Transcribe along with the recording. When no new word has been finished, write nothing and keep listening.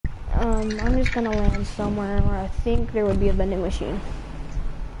I'm just gonna land somewhere where I think there would be a vending machine.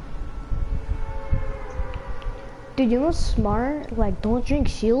 Dude, you know what's smart? Like, don't drink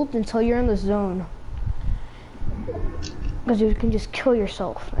shield until you're in the zone. Because you can just kill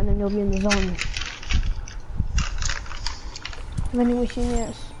yourself, and then you'll be in the zone. Vending machine,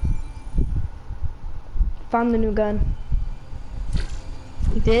 yes. Found the new gun.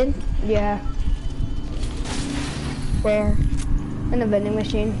 You did? Yeah. Where? In the vending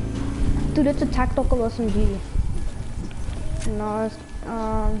machine. Dude, it's a tactical SMG. No, it's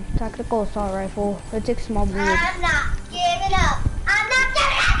tactical assault rifle. It takes small bullets. I'm not giving up. I'm not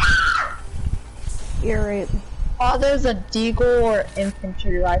giving up. You're right. Oh, there's a deagle or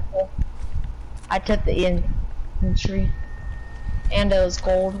infantry rifle. I took the infantry. And it was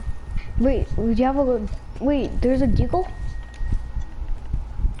gold. Wait, would you have a... Wait, there's a deagle?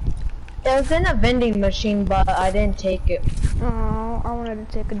 It was in a vending machine, but I didn't take it. Oh, I wanted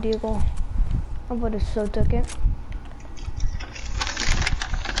to take a deagle. I would have so took it.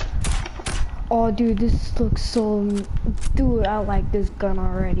 Oh, dude, this looks so... Dude, I like this gun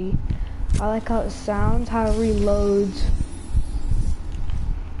already. I like how it sounds, how it reloads.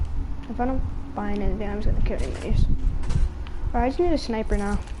 If I don't find anything, I'm just gonna carry these. Alright, I just need a sniper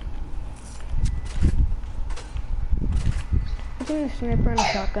now. I just need a sniper and a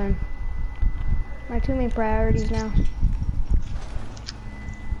shotgun. My two main priorities now.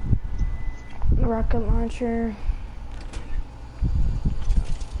 Rocket launcher.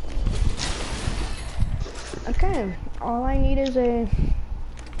 Okay, all I need is a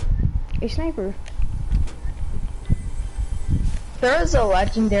sniper. There is a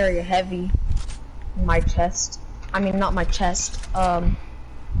legendary heavy in my chest. I mean, not my chest. My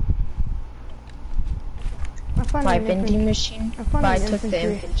vending machine. But I took the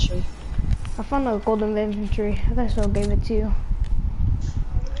infantry. I found a golden infantry. I guess I gave it to you.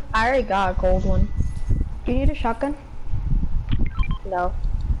 I already got a gold one. Do you need a shotgun? No.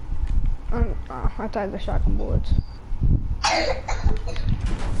 I tied the shotgun bullets. I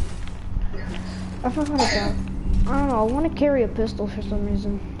forgot about that. I don't know, I want to carry a pistol for some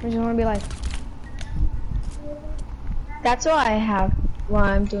reason. I just want to be like... That's what I have. What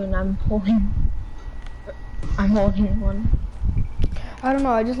I'm doing, I'm holding one. I don't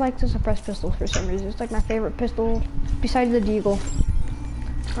know, I just like to suppress pistols for some reason. It's like my favorite pistol, besides the deagle.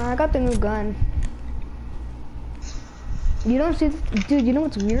 I got the new gun. You don't see, dude, you know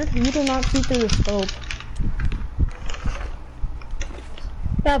what's weird? You do not see through the scope.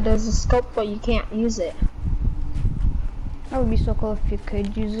 Yeah, there's a scope, but you can't use it. That would be so cool if you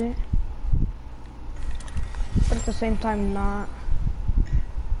could use it. But at the same time, not.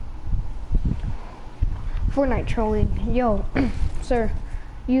 Fortnite trolling. Yo, sir.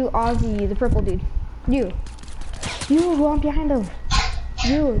 You, Ozzy, the purple dude. You, who I'm behind him.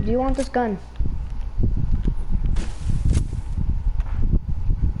 Do you want this gun?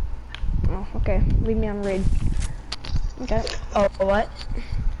 Oh, okay. Leave me on raid. Okay. Oh, what?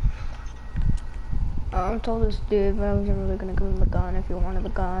 I told this dude, but I wasn't really gonna give him the gun if he wanted the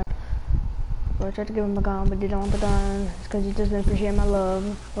gun. So I tried to give him the gun, but didn't want the gun. It's because he just didn't appreciate my love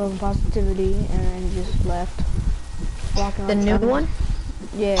and positivity, and then he just left. Walking the new one?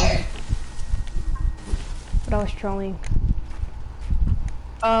 Yeah. But I was trolling.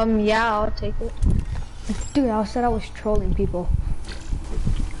 Yeah, I'll take it. Dude, I said I was trolling people.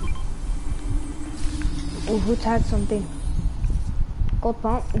 Oh, who tagged something? Gold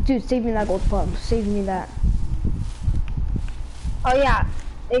pump? Dude, save me that gold pump. Save me that. Oh yeah,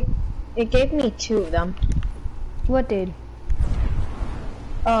 it gave me 2 of them. What did?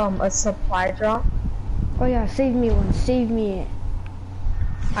 A supply drop. Oh yeah, save me one. Save me it.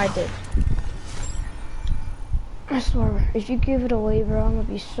 I did. I swear, if you give it away, bro, I'm gonna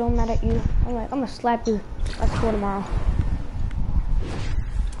be so mad at you. I'm gonna slap you. I swear tomorrow.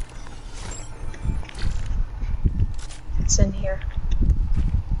 It's in here.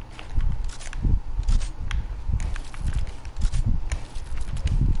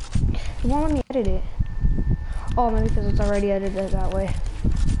 It won't let me edit it. Oh, maybe because it's already edited that way.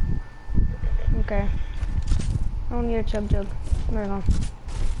 Okay. I don't need a chug. There we go.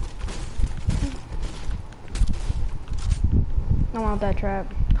 I want that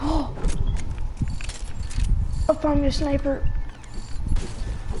trap. Oh! I found me a sniper.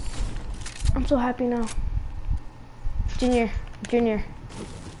 I'm so happy now. Junior.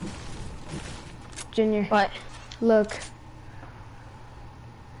 What? Look.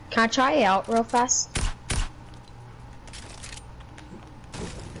 Can I try it out real fast?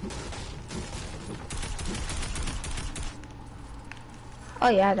 Oh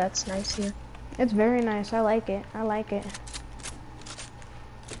yeah, that's nice here. It's very nice. I like it.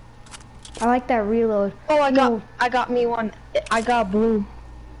 I like that reload. Oh, No. I got me one. I got blue.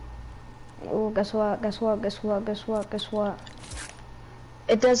 Oh, guess what? Guess what? Guess what? Guess what? Guess what?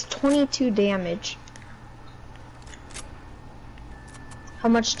 It does 22 damage. How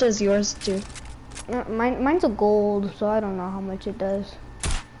much does yours do? Mine's a gold, so I don't know how much it does.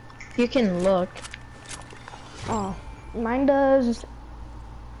 You can look. Oh, mine does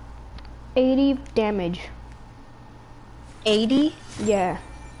 80 damage. 80? Yeah.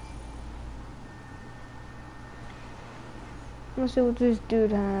 Let's see what this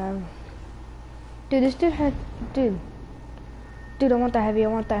dude have. Dude, this dude had, dude, I want that heavy. I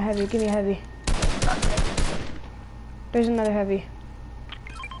want that heavy. Give me a heavy. There's another heavy.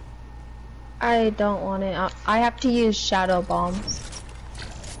 I don't want it. I have to use shadow bombs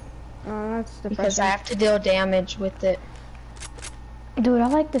That's the because I have to deal damage with it. Dude, I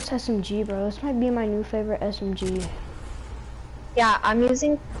like this SMG, bro. This might be my new favorite SMG. Yeah, I'm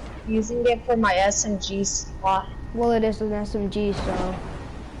using it for my SMG slot. Well, it is an SMG, so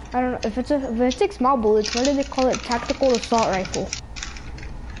I don't know if it takes small bullets. Why do they call it tactical assault rifle?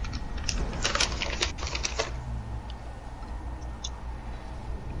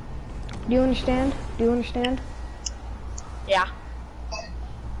 Do you understand? Do you understand? Yeah.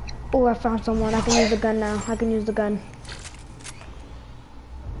 Oh, I found someone. I can use the gun now. I can use the gun.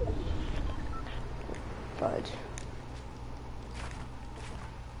 Fudge.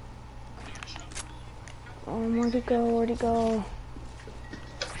 Where'd he go? Where'd he go?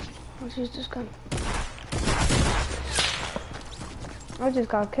 Let's use this gun. I just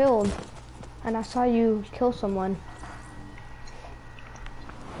got killed. And I saw you kill someone.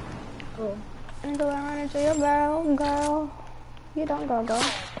 Oh. And go around and say, girl. You don't go.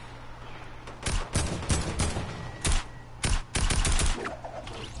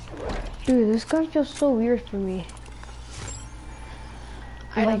 Dude, this gun feels so weird for me.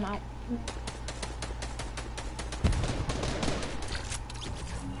 I don't know.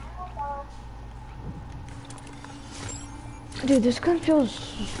 Dude, this gun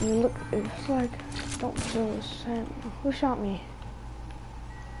feels, it's like, don't feel the same. Who shot me?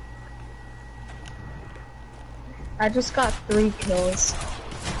 I just got 3 kills.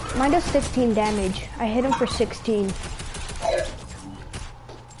 Mine does 16 damage. I hit him for 16.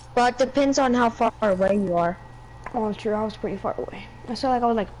 But it depends on how far away you are. Oh, true, I was pretty far away. I felt like I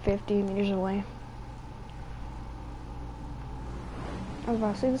was like 50 meters away. I was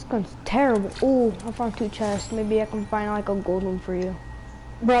about to say, this gun's terrible. Ooh, I found 2 chests. Maybe I can find like a gold one for you.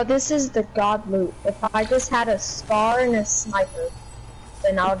 Bro, this is the god loot. If I just had a scar and a sniper,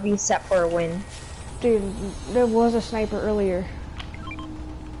 then I would be set for a win. Dude, there was a sniper earlier.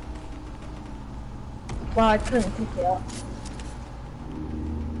 Well, I couldn't pick it up.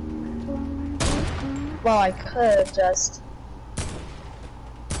 Well, I could just.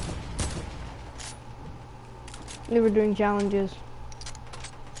 They were doing challenges.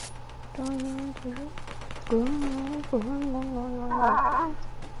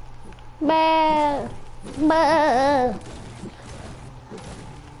 Bah! Bah!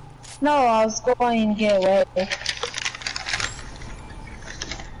 No, I was going to get away.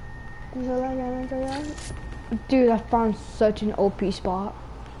 Dude, I found such an OP spot.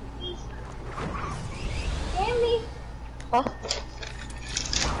 Sammy. Huh?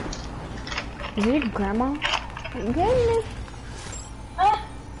 Is it your grandma? Goodness.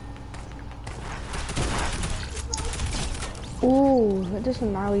 Ooh, that does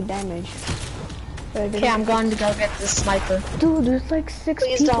some gnarly damage. Okay, I'm going to go get the sniper. Dude, there's like 6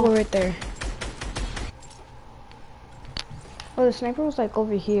 Please people don't. right there. Oh, the sniper was like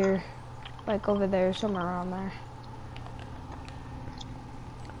over here. Like over there, somewhere around there.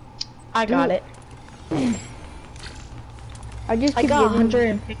 I got it. I just I keep got giving-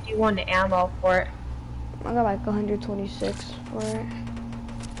 151 ammo for it. I got like 126 for it.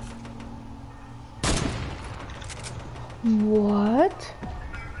 What?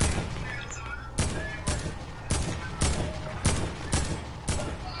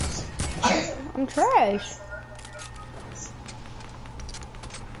 I'm trash.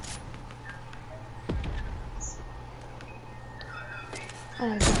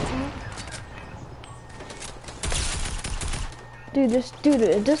 Dude,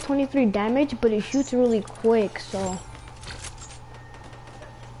 it does 23 damage, but it shoots really quick, so.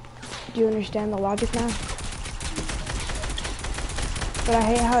 Do you understand the logic now? But I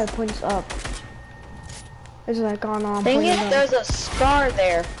hate how it points up. It's like on Dang pointing it, up. there's a scar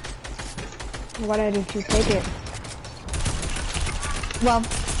there. Why didn't you take it? Well,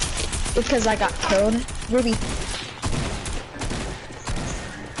 because I got killed. Ruby.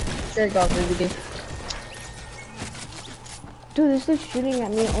 There you go, Ruby. Dude, Dude, this is shooting at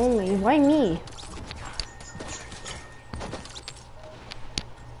me only. Why me?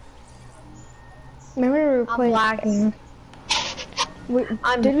 Remember we were playing... lagging.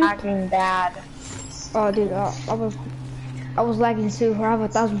 I'm lagging bad. Oh, dude, I was lagging too. I have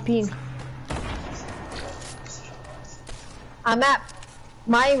 1,000 ping. I'm at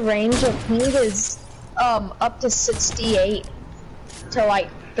my range of ping is up to 68 to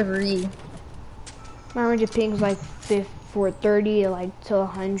like 3. My range of ping is like 430, like to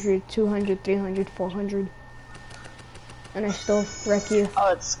 100, 200, 300, 400, and I still wreck you.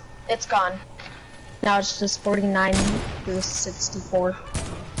 Oh, it's gone. Now it's just 49 to 64.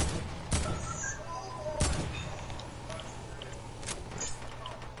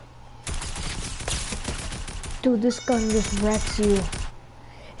 Dude, this gun just wrecks you.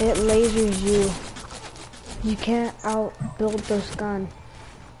 It lasers you. You can't outbuild this gun.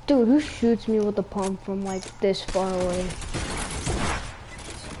 Dude, who shoots me with a pump from like this far away?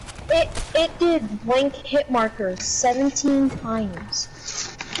 It did blank hit marker 17 times.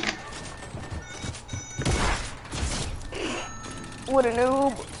 What a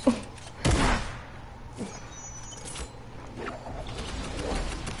noob.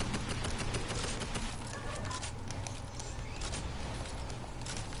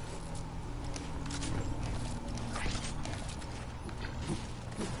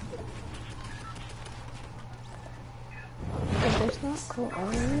 That's not cool. Oh,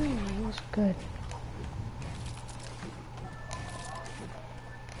 that's good.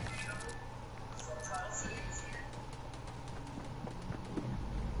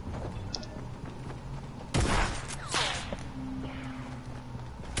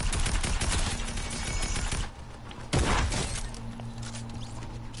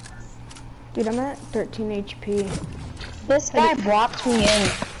 Dude, I'm at 13 HP. This guy blocked me in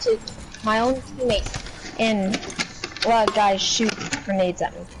to my own teammate, and a lot of guys shoot grenades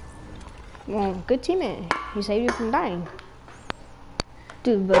at me. Well, good teammate. He saved you from dying.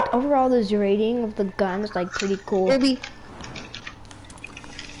 Dude, but overall this rating of the gun is like pretty cool. Ruby.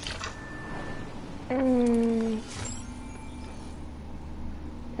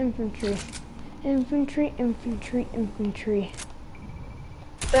 Infantry. Infantry, infantry, infantry.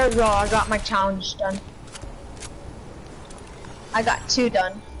 There we go, I got my challenge done. I got 2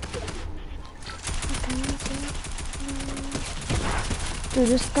 done. Dude,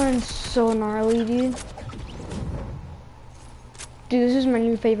 this gun's so gnarly, dude. Dude, this is my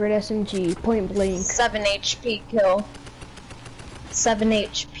new favorite SMG, point blank. 7 HP kill. 7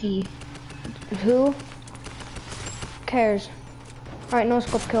 HP. Who cares? Alright, no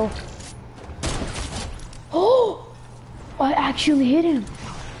scope kill. Oh! I actually hit him.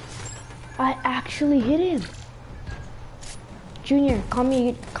 I actually hit him. Junior, call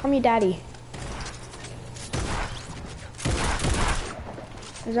me daddy.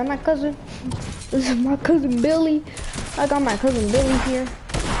 Is that my cousin? This is my cousin Billy. I got my cousin Billy here.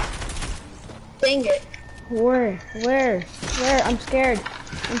 Dang it. Where? I'm scared.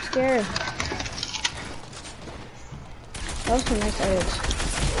 I'm scared. That was some nice edits.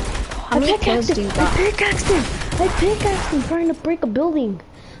 How many kills do you got? I pickaxed him trying to break a building.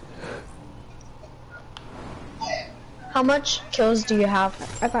 How much kills do you have?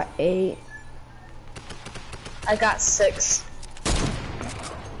 I got 8. I got 6.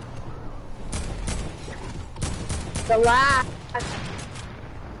 The last.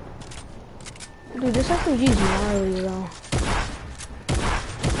 Dude, this SMG's gnarly though.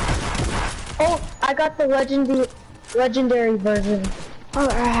 Oh, I got the legendary version. Oh,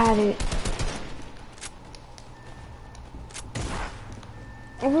 I had it.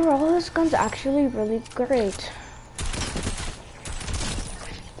 Overall, this gun's actually really great.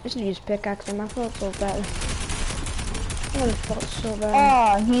 I should use pickaxe and I felt so bad. I would have felt so bad.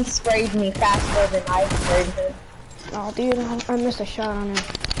 Oh, he sprayed me faster than I sprayed him. Oh, dude, I missed a shot on him.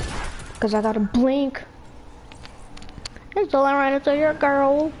 Cause I got a blink. It's all right into your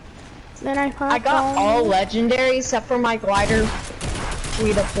girl. Then I got all legendaries except for my glider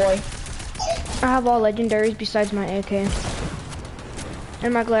redeploy. I have all legendaries besides my AK.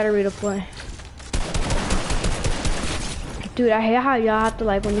 And my glider redeploy. Dude, I hate how y'all have to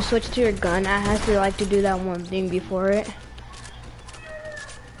like when you switch to your gun, I have to like to do that one thing before it.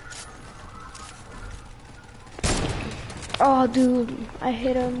 Oh, dude, I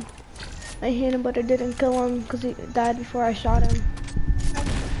hit him. But I didn't kill him because he died before I shot him.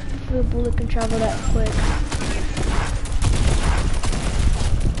 The bullet can travel that quick.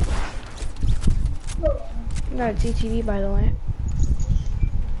 I got a TTV, by the way.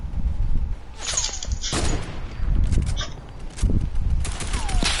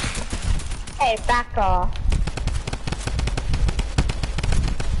 Hey, back off.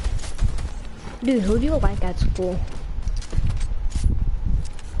 Dude, who do you like at school?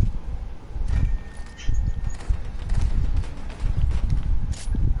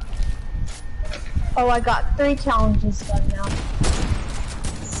 Oh, I got 3 challenges done now.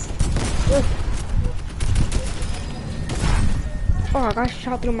 Ooh. Oh, I got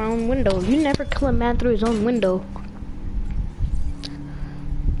shot through my own window. You never kill a man through his own window.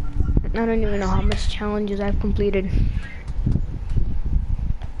 I don't even know how much challenges I've completed.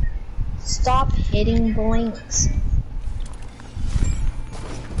 Stop hitting blanks.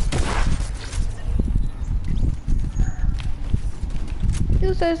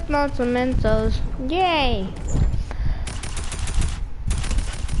 You says not Mentos. Yay!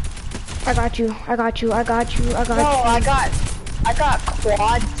 I got you. I got you. I got you. I got No, you. I got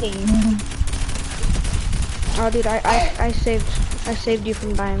quad team. Oh, dude, I saved you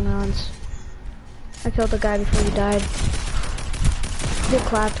from dying once. I killed the guy before you died. Good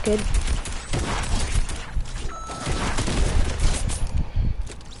clapped, kid.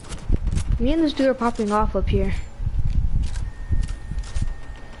 Me and this dude are popping off up here.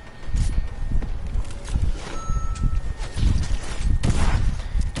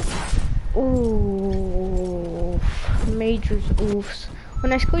 Ooh, majors oofs. What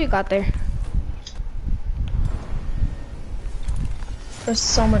nice school you got there? There's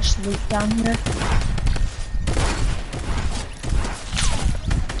so much loot down here.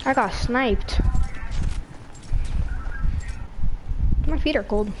 I got sniped. My feet are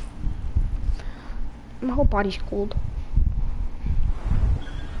cold. My whole body's cold.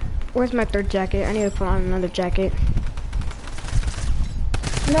 Where's my 3rd jacket? I need to put on another jacket.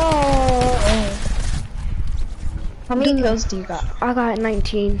 No. How many kills do you got? I got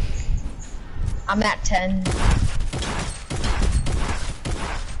 19. I'm at 10.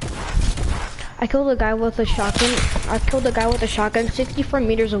 I killed a guy with a shotgun. I killed a guy with a shotgun 64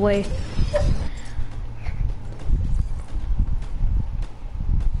 meters away.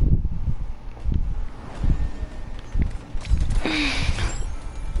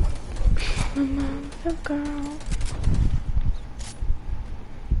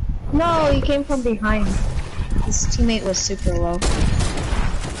 No, he came from behind. His teammate was super low.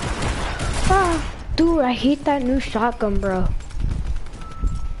 Ah, dude, I hate that new shotgun, bro.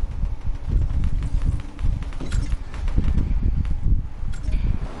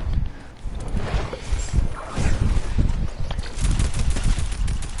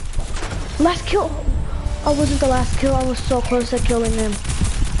 Last kill! I wasn't the last kill. I was so close to killing him.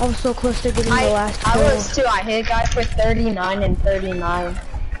 I was so close to getting the last kill. I was too. I hit a guy for 39 and 39.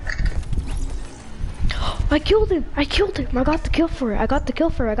 I killed him! I killed him! I got the kill for it. I got the kill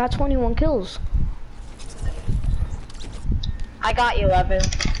for it. I got 21 kills. I got 11.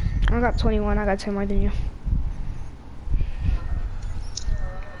 I got 21. I got 10 more than you.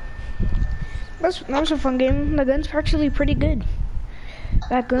 That was a fun game. The gun's actually pretty good.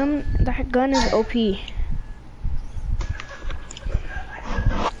 That gun is OP.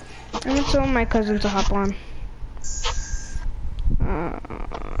 I need some of my cousins to hop on.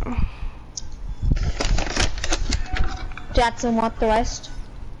 Jackson, want the rest?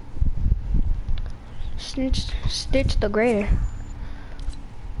 Stitch the Gray.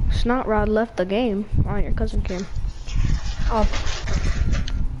 Snot Rod left the game. Oh, your cousin came. Oh.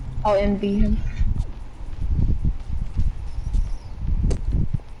 I'll envy him.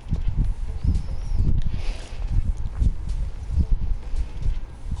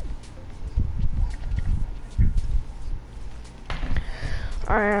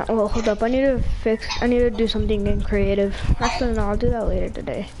 Alright, well, hold up. I need to do something in creative. Actually, no, I'll do that later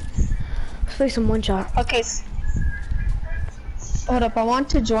today. Let's play some one shot. Okay. Hold up, I want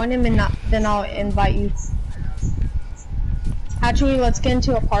to join him and then I'll invite you. Actually, let's get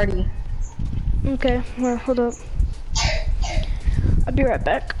into a party. Okay, well, hold up. I'll be right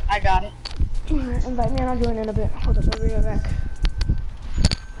back. I got it. Alright, invite me and I'll join in a bit. Hold up, I'll be right back.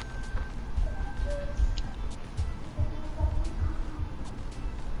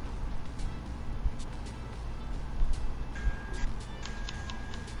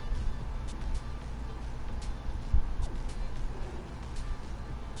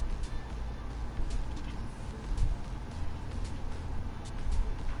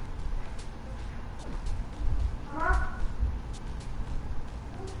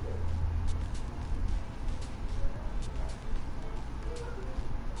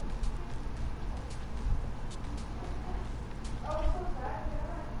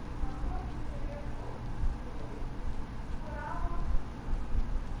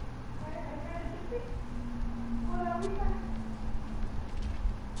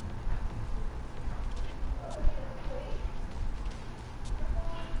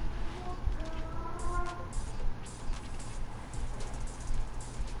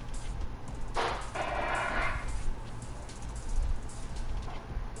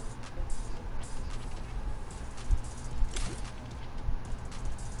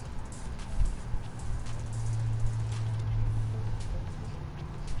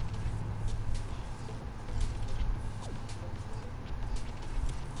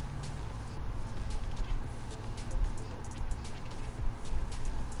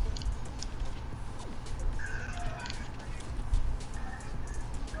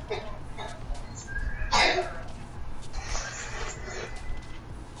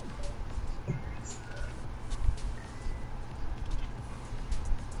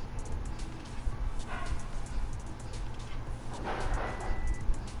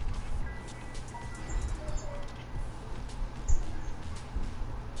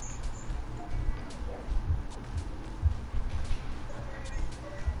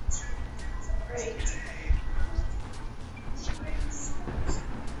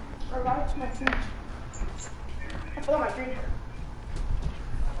 My food. I forgot my drink.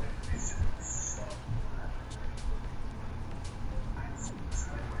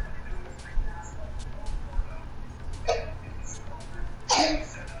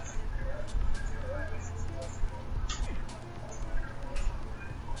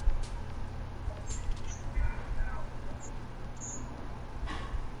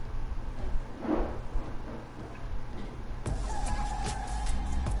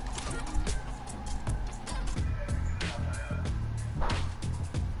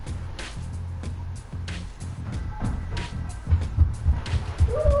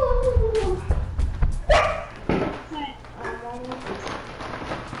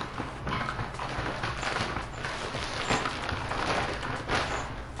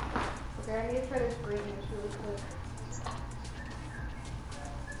 Okay, I need to try this green juice really quick.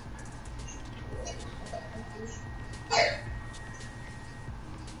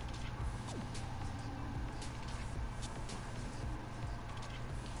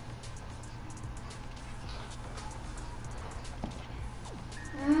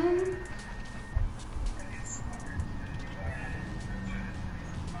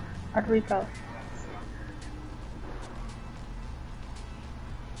 I'd repo.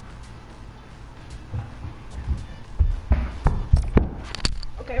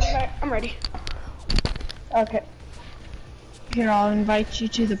 Okay, I'm ready. Okay. Here, I'll invite you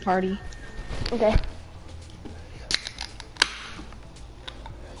to the party. Okay.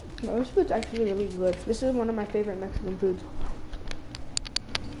 No, this food's actually really good. This is one of my favorite Mexican foods.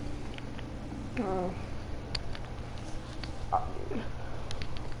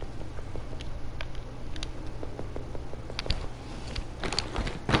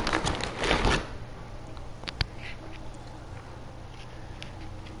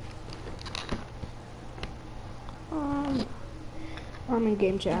 I'm in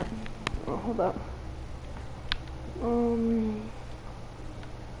game chat. Oh, hold up.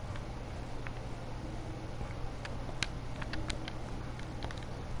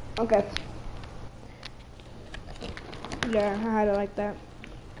 Okay. Yeah, I had it like that.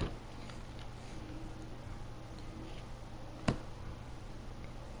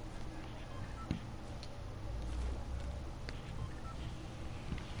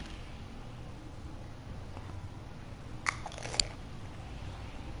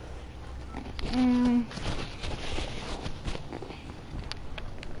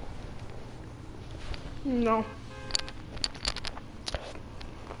 No.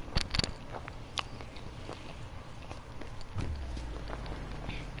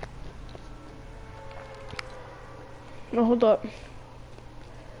 No, hold up.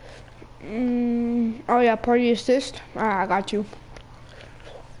 Oh yeah, party assist. I got you.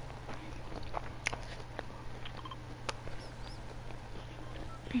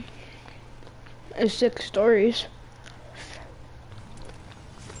 It's 6 stories.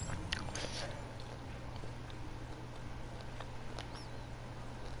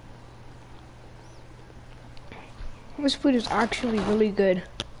 This food is actually really good.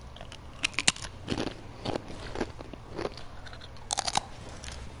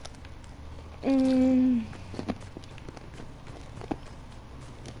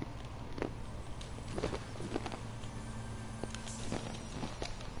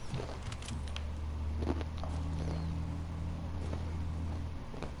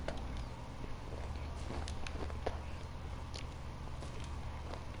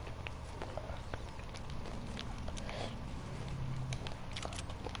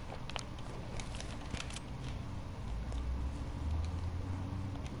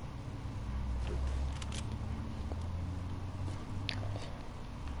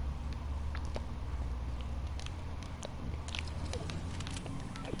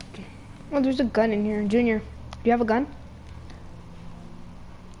 Oh, there's a gun in here. Junior, do you have a gun?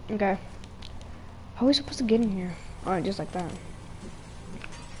 Okay. How are we supposed to get in here? Oh, just like that.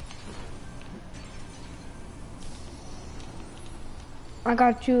 I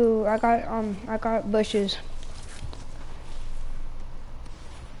got you. I got bushes.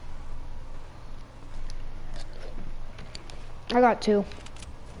 I got 2.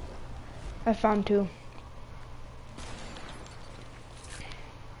 I found 2.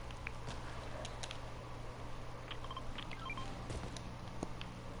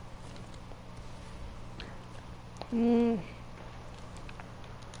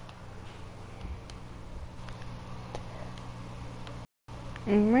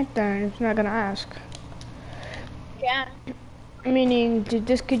 Right there, it's not gonna ask. Yeah. Meaning, did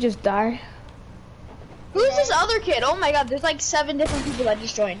this kid just die? Who's this other kid? Oh my god, there's like 7 different people that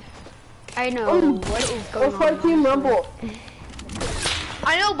just joined. I know. What is going on? Team Rumble.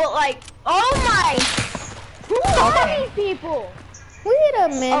 I know, but like, Oh my! Who are these people? Wait a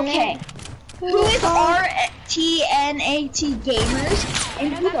minute. Okay. Who is RTNAT Gamers?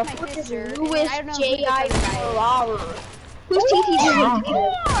 And know who the that's my fuck is sister, and Louis I don't know who J.I. this other guy is. Ferrara? Who's TTG?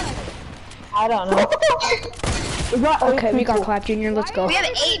 I don't know. Okay, we got clapped, Junior. Let's go. We have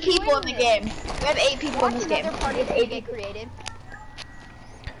 8 people in the game. We have 8 people in this game. Another party to get created.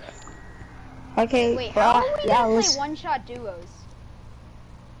 Okay, Wait, how are we yeah, gonna let's... play one-shot duos?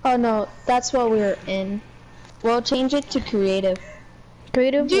 Oh no, that's what we're in. We'll change it to creative.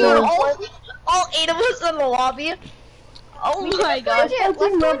 Creative? Dude, Well, all 8 of us in the lobby. Oh my god. Let's do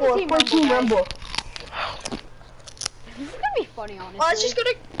the team rumble, guys. This is gonna be funny, honestly. Well, it's just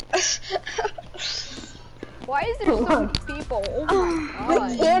gonna... Why is there so many people? Oh my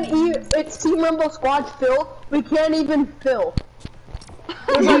god. We can't even, it's Team Rumble Squad fill. We can't even fill.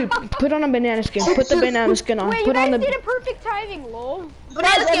 dude, put on a banana skin. Put the banana skin on. Wait, you Put on guys the. did a perfect timing, lol.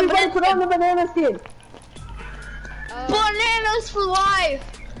 Bananas skin, Everybody bananas put on the banana skin. Bananas for life!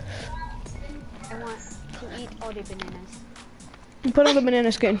 I want to eat all the bananas. Put on the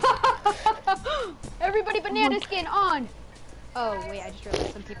banana skin. Everybody banana skin on! Oh, wait, I just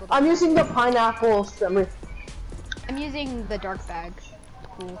realized some people I'm don't. using the pineapple simmer. I'm using the dark bag.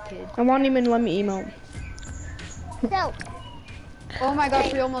 Cool kid. I won't even let me emote. So, Oh my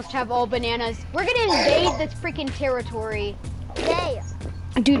gosh, we almost have all bananas. We're gonna invade this freaking territory. yay.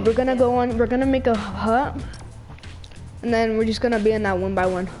 Dude, we're gonna go on. We're gonna make a hut, and then we're just gonna be in that one by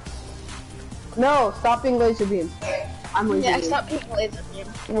one. No, stop being laser beam. I'm laser Yeah, beam. stop being laser beam.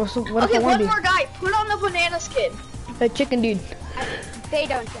 Well, so what Okay, if I want one to more guy. Put on the banana skin. be a chicken dude? They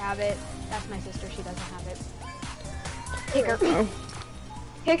don't have it. That's my sister. She doesn't have it. Kick her. Oh.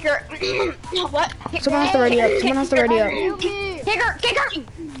 Kick her. What? Someone has to ready up. Someone has to ready up. Kick her! Kick her!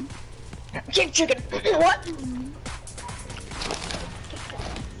 Kick chicken. What?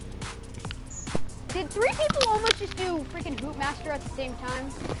 Did 3 people almost just do freaking Hoop Master at the same time?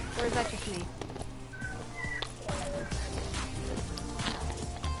 Or is that just me?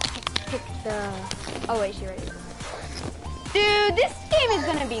 Kick the... Oh wait, she ready. Dude, this game is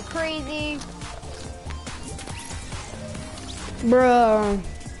gonna be crazy. Bro.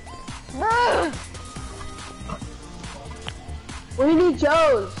 Bruh! We need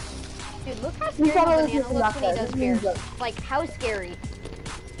Joe's. Dude, look how We scary gotta the listen banana to looks that when he guy. does This means bears. Like, how scary?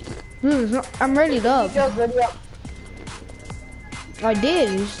 I'm ready up. Joe's ready up. I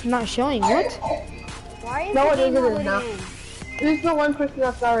did. It's not showing. What? Why is No, the it game isn't not enough. loading? Who's the one person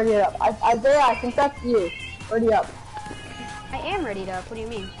that's not ready up? Isaiah, I think that's you. Ready up. I am ready to. What do you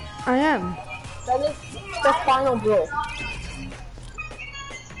mean? I am. That is the final drill.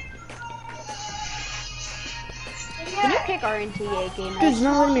 Can you kick our NTA game? Dude, it's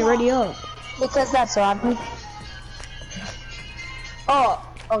not letting me ready up. Because that's odd. Oh,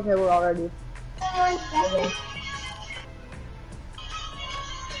 okay, we're all ready.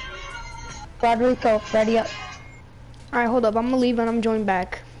 Rodrigo, ready up. Alright, hold up. I'm gonna leave and I'm joining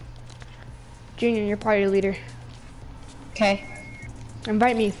back. Junior, you're party leader. Okay.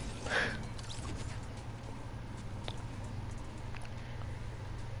 Invite me.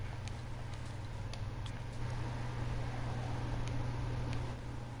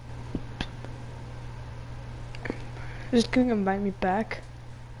 Just can you invite me back?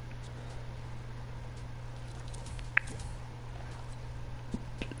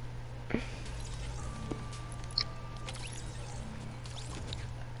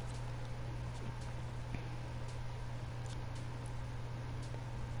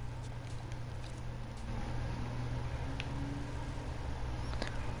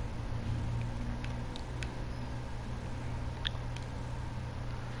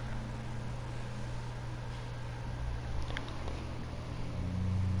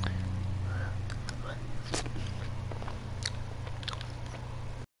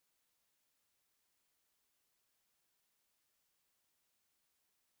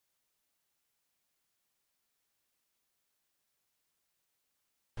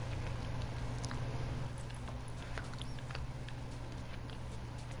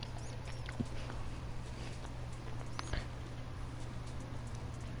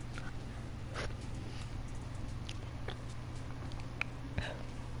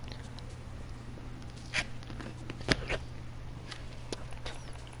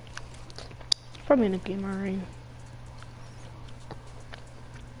 Probably in a game already.